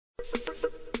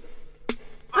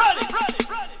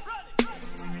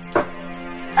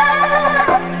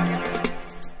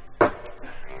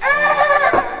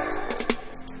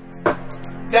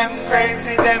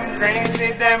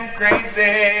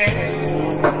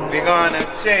gonna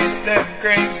chase them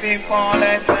crazy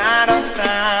baldheads out of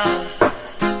town.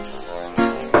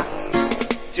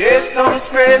 Chase those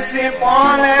crazy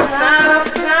baldheads out of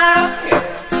town, yeah.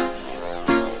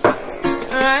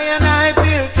 I and I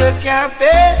built a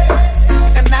cabin,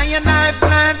 and I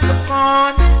plant a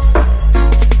corn.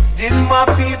 Did my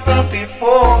people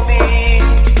before me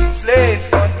slave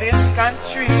for this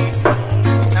country?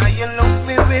 Now you look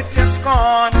me with your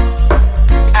scorn.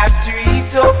 After you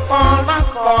eat up all my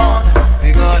corn, we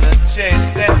gonna chase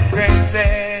them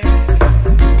crazy.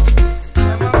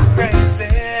 Them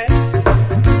crazy.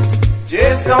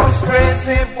 Chase those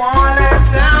crazy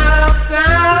baldheads out of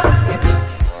town.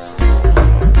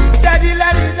 Daddy la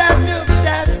di da do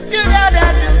that's do da da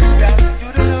do that's do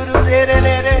do do de de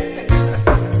de de.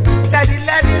 Daddy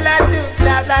la di la do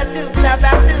stop la do stop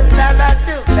la do stop la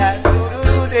do that do do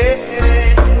do de.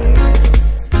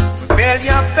 Build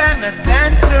your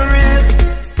penitentiaries,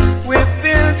 we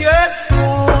build your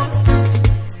schools,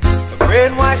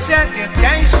 brainwash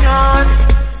education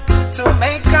to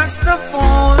make us the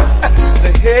fools.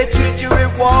 The hatred you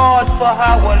reward for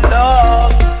our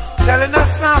love, telling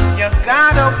us something you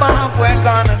got above. We're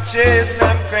gonna chase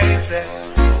them crazy.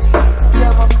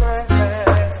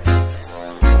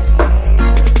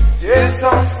 Chase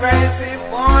those crazy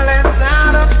baldheads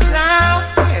out of town.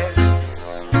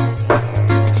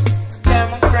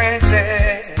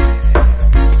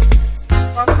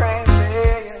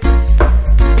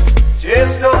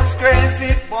 Chase those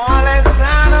crazy baldheads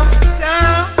out of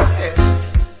town.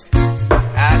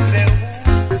 I say,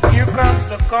 ooh, here comes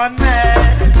the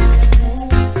gunman.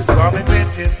 He's coming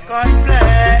with his gun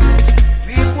plan.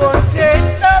 We won't take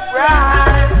the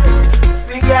bribes.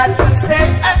 We got to stay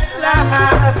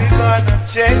alive. We're gonna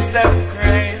chase them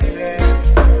crazy.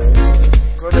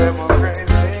 Go them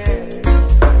crazy.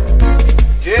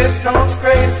 Chase those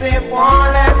crazy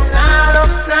baldheads out of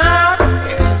town.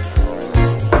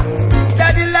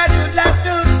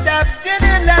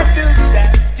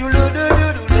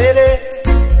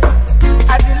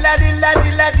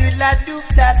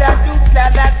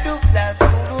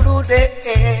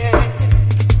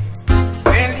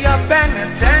 Build your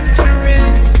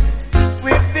penitentiaries,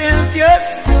 we build your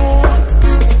schools,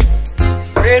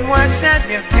 brainwash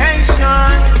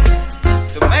education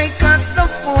to make us the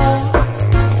fool.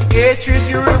 Hatred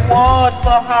you reward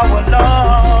for our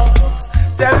love,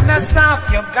 telling us off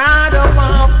you got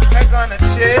above. We're gonna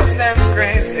chase them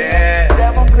crazy,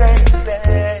 them crazy.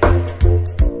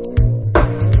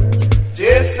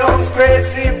 Chase those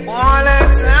crazy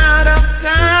baldheads out of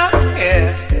town, yeah.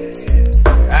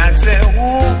 I say,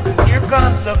 ooh, here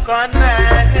comes the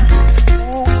gunman.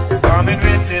 Ooh, coming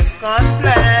with this gun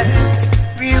plan.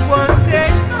 We won't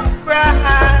take no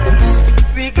bribes.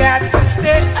 We got to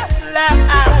stay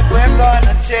alive. We're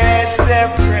gonna chase them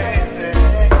crazy.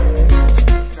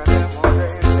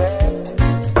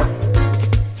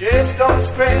 Chase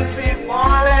those crazy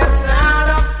baldheads out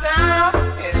of town.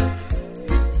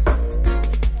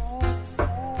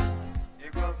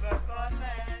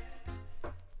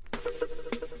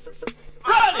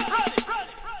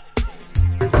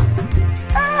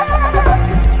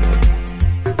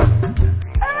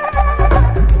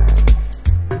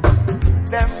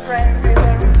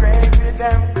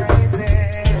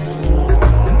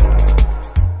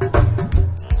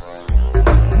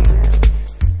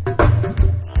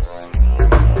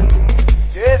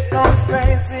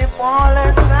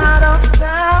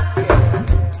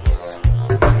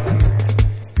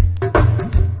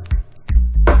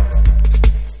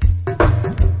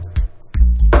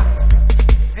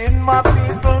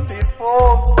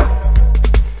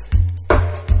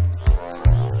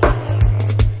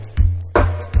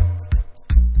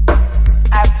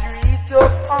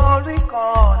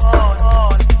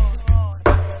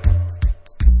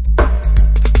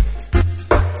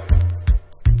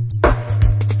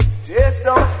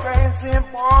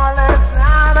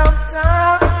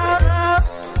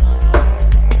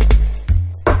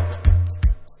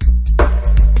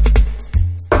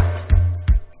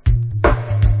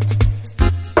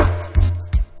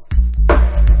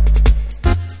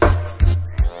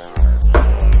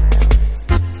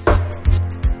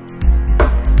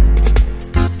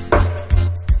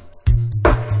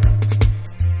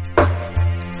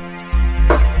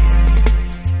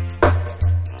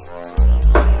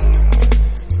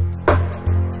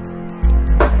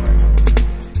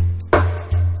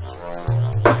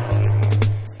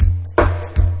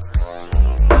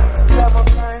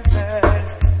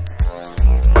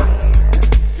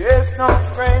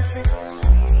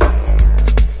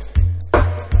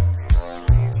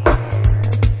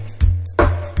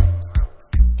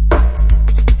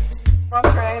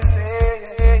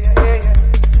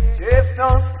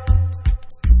 Right,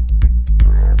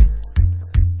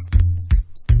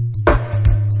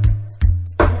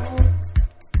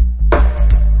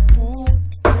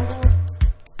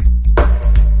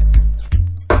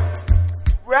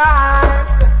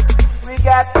 we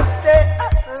got to stay.